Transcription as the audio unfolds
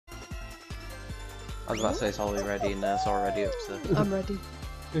I was about to say it's Holly ready and it's already upstairs. I'm ready.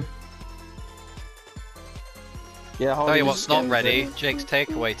 Yeah, Holly. Tell you what's not ready, Jake's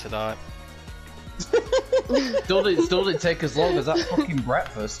takeaway tonight. Still didn't take as long as that fucking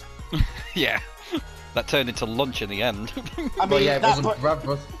breakfast. Yeah, that turned into lunch in the end. I mean, Well, yeah, it wasn't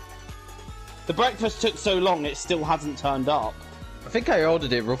breakfast. the breakfast took so long, it still hasn't turned up. I think I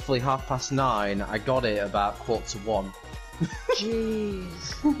ordered it roughly 9:30. I got it about 1:45.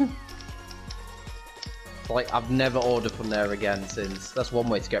 Jeez. Like, I've never ordered from there again since. That's one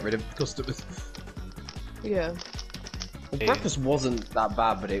way to get rid of customers. Yeah. The breakfast wasn't that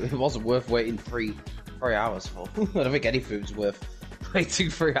bad, but it wasn't worth waiting 3 hours for. I don't think any food's worth waiting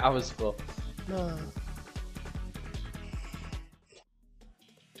 3 hours for. No.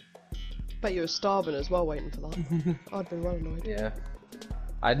 Bet you were starving as well waiting for that. I'd be well annoyed. Yeah.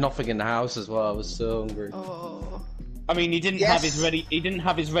 I had nothing in the house as well. I was so hungry. Oh. I mean, he didn't have his ready. He didn't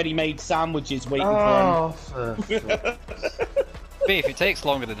have his ready-made sandwiches waiting Oh, for Me, if it takes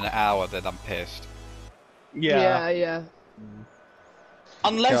longer than an hour, then I'm pissed. him. Yeah.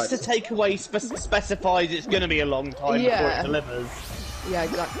 Unless the takeaway specifies it's going to be a long time before it delivers. Yeah,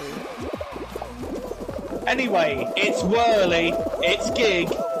 exactly. Anyway, it's Whirly, it's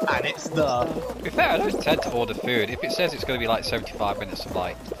Gig, and it's the. To be fair, I don't tend to order food. If it says it's going to be like 75 minutes, I'm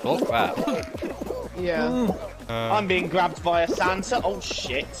like, fuck that. Yeah. I'm being grabbed by a Santa. Oh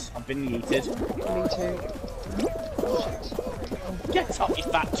shit! I've been yeeted. Me too. Get up, you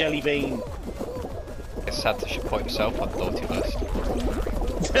fat jelly bean. Santa should put himself on the naughty list.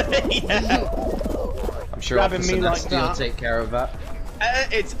 Yeah. I'm sure Grabbing Officer me like Nasty will that. take care of that.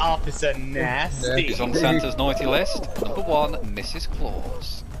 It's Officer Nasty. He's on Santa's naughty list. Number 1, Mrs.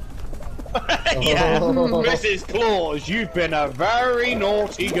 Claus. Yeah, Mrs. Claus, you've been a very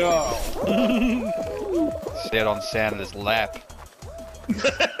naughty girl. Sit on Santa's lap.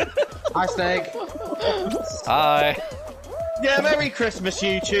 Hi, Snake. Hi. Yeah, Merry Christmas,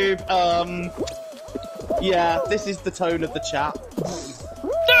 YouTube. Yeah, this is the tone of the chat.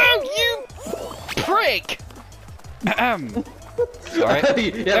 No, you prick! Sorry.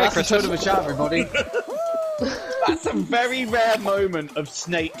 Yeah, that's the tone of a chat, everybody. That's a very rare moment of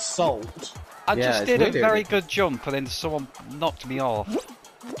Snake salt. I Yeah, just it's did a weird, very isn't it? good jump and then someone knocked me off.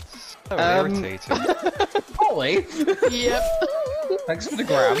 So irritating. Holly, Yep. thanks for the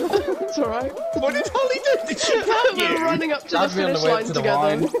grab. It's alright. What did Holly do? Did she grab We're you? running up to the Dragged me on the finish way line to the together.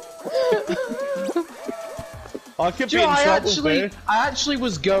 wine. I could Do be you know, in I trouble, actually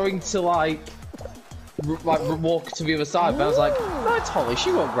was going to like walk to the other side, but I was like, no, it's Holly,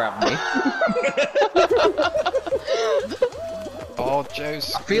 she won't grab me. Oh,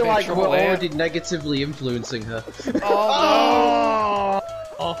 Joe's. I feel like we're already negatively influencing her. Oh!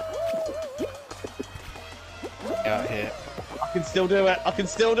 Get out here. I can still do it. I can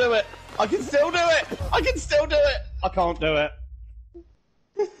still do it. I can still do it. I can still do it. I can't do it.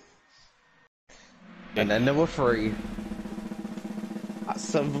 And then there were 3.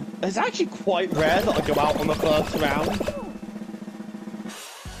 It's actually quite rare that I go out on the first round.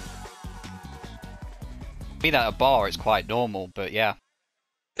 Being at a bar is quite normal, but yeah.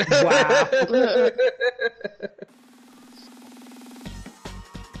 Wow.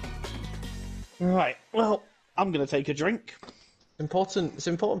 Right. Well, I'm gonna take a drink. It's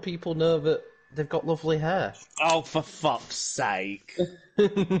important people know that they've got lovely hair. Oh, for fuck's sake.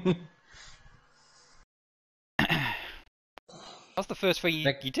 That's the first thing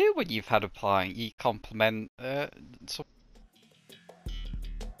you do when you've had a pint. You compliment.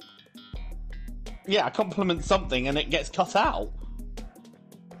 Yeah, I compliment something and it gets cut out.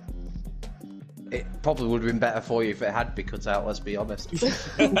 It probably would have been better for you if it had been cut out, let's be honest. The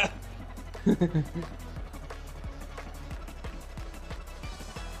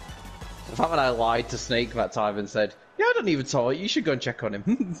fact that I lied to Snake that time and said, yeah, I don't even talk, you should go and check on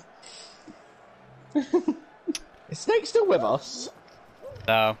him. Is Snake still with us?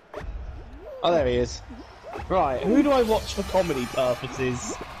 No. Oh, there he is. Right, who do I watch for comedy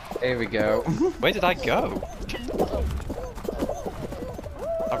purposes? Here we go. Where did I go?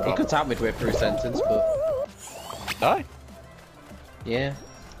 I've You got. cut out midway through a sentence, but... Did I? Yeah.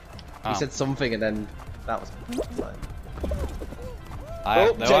 Oh. He said something and then that was... I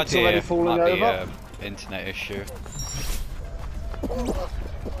have no Jake's idea. already falling Might be over. internet issue.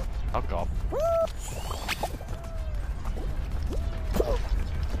 Oh god.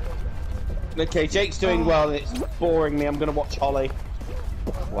 Okay, Jake's doing well and it's boring me. I'm gonna watch Holly.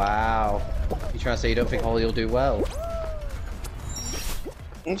 Wow. You trying to say you don't think Holly will do well?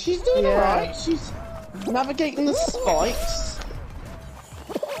 And she's doing alright. She's navigating the spikes.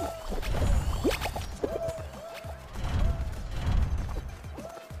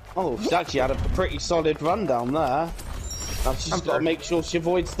 Oh, she's actually had a pretty solid run down there. Now she's got to make sure she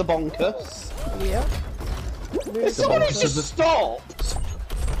avoids the bonkers. Yeah. Somebody just stopped!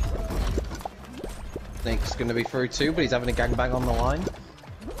 Snake's gonna be through too, but he's having a gangbang on the line.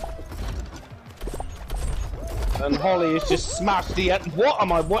 And Holly has just smashed the end. What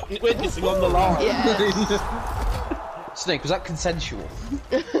am I witnessing on the line? Yeah. Snake, was that consensual?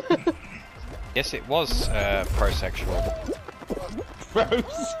 Yes, it was prosexual.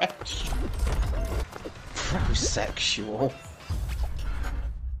 Prosexual. Prosexual.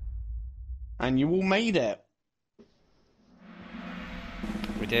 And you all made it.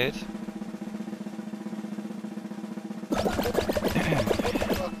 We did.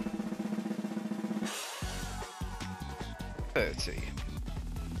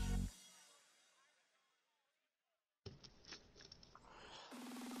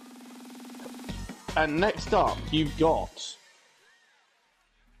 And next up, you've got...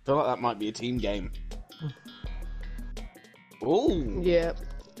 I feel like that might be a team game. Ooh. Yeah.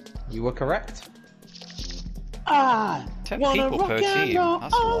 You were correct. Ah! 10 wanna people rock per and team. roll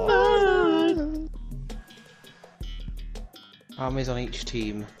That's a all lot. night. Armies on each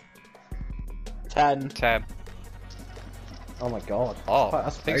team. 10. 10. Oh my god. Oh, I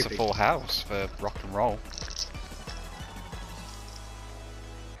That's think it's a very full house for rock and roll.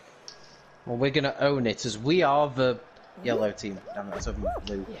 Well, we're gonna own it as we are the yellow team. Damn it, that's over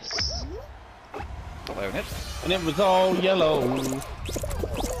blue. Yes. I'll own it. And it was all yellow.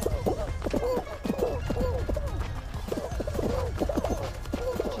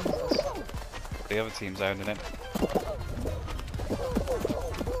 The other team's owning it.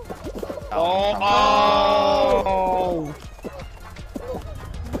 Oh!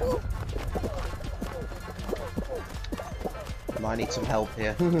 Might need some help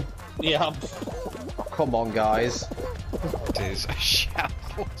here. Yeah. Oh, come on, guys. It is a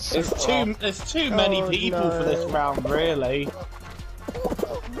shambles. so far. There's too many people for this round, really.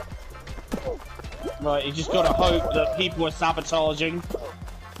 Right, you just gotta hope that people are sabotaging.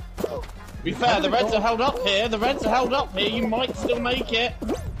 To be fair, the Reds are held up here. The Reds are held up here. You might still make it.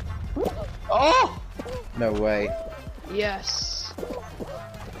 Oh! No way. Yes.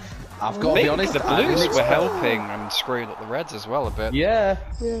 I've got to be honest. The Blues were helping and screwing up the Reds as well a bit. Yeah.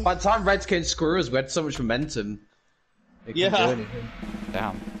 Yeah. By the time Reds came screw us, we had so much momentum. They couldn't Yeah. do anything.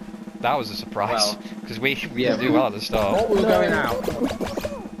 Damn. That was a surprise. Well, Because we yeah. did do well at the start. What was going out?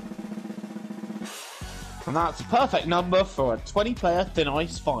 And that's a perfect number for a 20-player Thin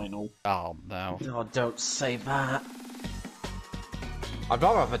Ice final. Oh no. Oh, don't say that. I'd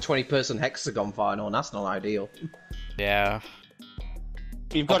rather have a 20-person hexagon final, and that's not ideal. Yeah.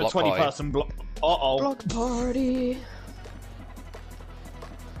 You've got a block party. 20-person block. Uh-oh. Block party.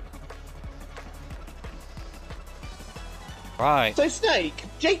 Right. So, Snake,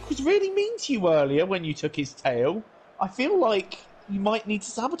 Jake was really mean to you earlier when you took his tail. I feel like you might need to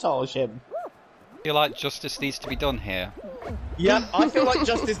sabotage him. I feel like justice needs to be done here. Yeah, I feel like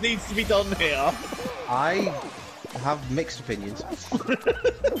justice needs to be done here. I have mixed opinions.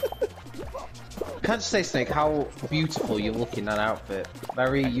 Can I just say, Snake, how beautiful you look in that outfit.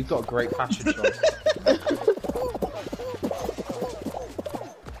 You've got a great fashion choice.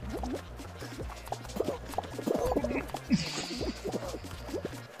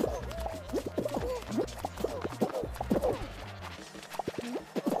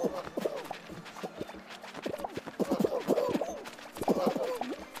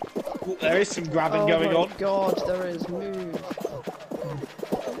 There is some grabbing going on. Oh my god, there is. Move.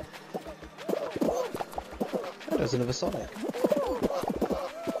 Oh, there's another Sonic.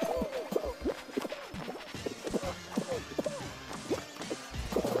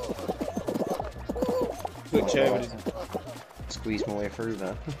 Switch over. Squeeze my way through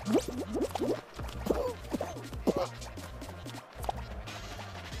there.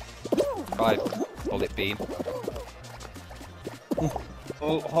 Right. Bullet beam.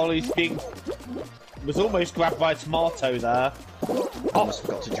 Oh, Holly's being... was almost grabbed by a tomato there. I must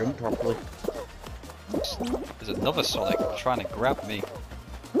forgot to jump properly. There's another Sonic trying to grab me.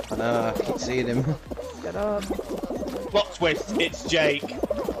 I know, I keep seeing him. Get up. Plot twist, it's Jake.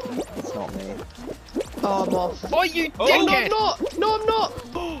 It's not me. Oh, I'm off. Oh, you Oh, no, dickhead! I'm not! No, I'm not!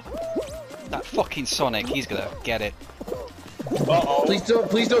 That fucking Sonic, he's gonna get it. Uh-oh.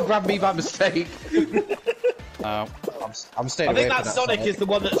 Please don't grab me by mistake. Oh. I'm staying I away think from that Sonic is the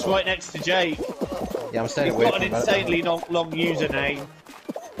one that's right next to Jake. Yeah, I'm staying He's away got from an that. insanely long username.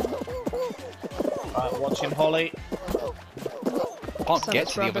 Watching Holly. Can't Sonic's get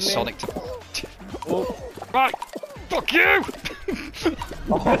to the other grabbing me. Sonic to... Oh. Right! Fuck you! Snake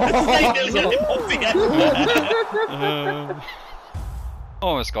nearly got him off the end.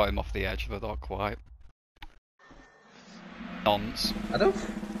 Almost got him off the edge, but not quite. Nonce. I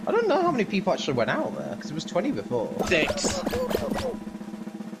don't know how many people actually went out there because it was 20 before. 6.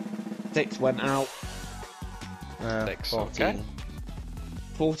 6 went out. 6. 14. Okay.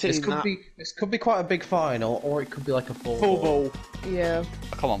 14. This could be quite a big final, or it could be like a full ball. Yeah.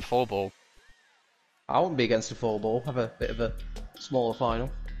 Oh, come on, 4 ball. I wouldn't be against a full ball. Have a bit of a smaller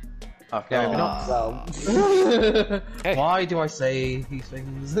final. Okay, maybe not. So. Hey. Why do I say these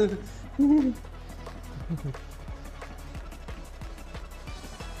things?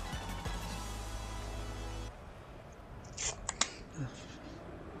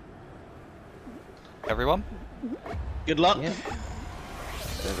 Everyone? Good luck. Yeah.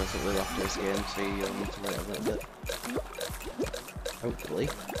 So doesn't really after this game, so you'll need to wait a little bit. Hopefully,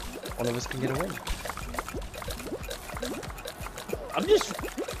 one of us can get a win. I'm just,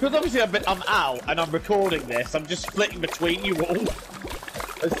 because obviously I'm out and I'm recording this, I'm just splitting between you all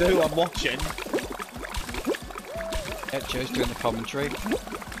as to who I'm watching. Yeah, Joe's doing the commentary.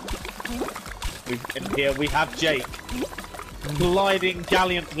 And here we have Jake gliding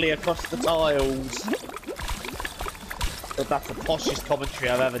gallantly across the tiles. But that's the poshest commentary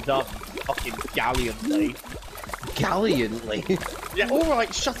I've ever done. Fucking gallantly. Gallantly. Yeah,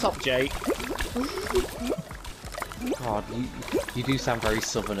 alright, shut up, Jake. God, you do sound very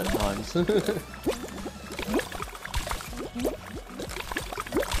southern at times. I'm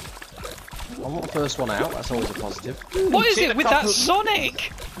not the first one out, that's always a positive. What is seen it a with that couple-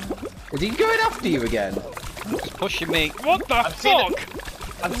 Sonic? Is he going after you again? He's pushing me. What the seen fuck?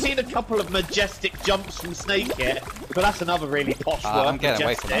 I've seen a couple of majestic jumps from Snake Hit, but that's another really posh word. I'm getting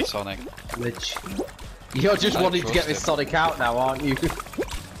away from that majestic. Sonic. Which... You're just I wanting to get trust this him. Sonic out now, aren't you?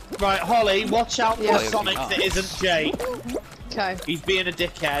 Right, Holly, watch out for Yeah. a Sonic that isn't Jake. Okay. He's being a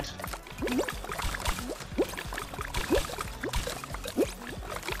dickhead.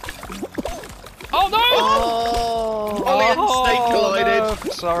 Oh no! Oh. Holly and Snake collided.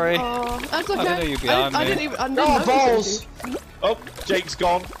 no. Sorry. Oh, that's okay. I didn't know you were behind I me. didn't even. I didn't Oh, notice balls! you. Oh, Jake's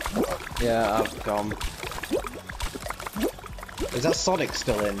gone. Yeah, I've gone. Is that Sonic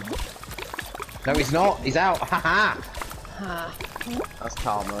still in? No, he's not. He's out. Haha. Ah. That's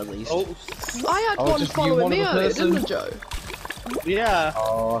karma, at least. Oh, I had Oh, one just you, following one me other earlier, person? didn't I, Joe? yeah.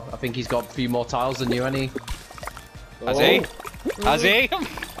 Oh, I think he's got a few more tiles than you, any? Has he? Has he? Come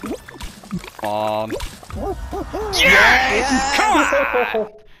on. Yeah. Come on!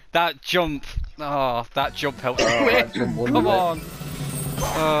 That jump. Oh, that jump helped me win. Come on.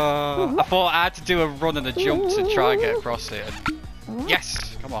 I thought I had to do a run and a jump to try and get across it. And...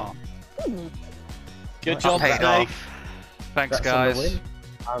 Yes! Come on. Good job, Paid Snake. off. Thanks, Congrats on the guys.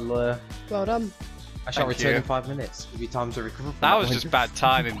 win. I'll, Well done. I shall Thank return you. in 5 minutes. Give you time to recover from That was win. just bad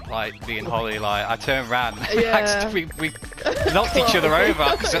timing, like, being Holly, like, I turned round, Yeah. we knocked each other over,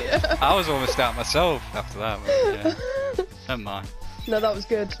 'cause I was almost out myself after that, but yeah. Never mind. No, that was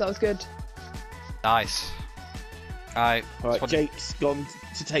good. That was good. Nice. Alright. Alright, Jake's gone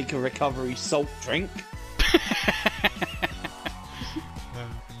to take a recovery salt drink.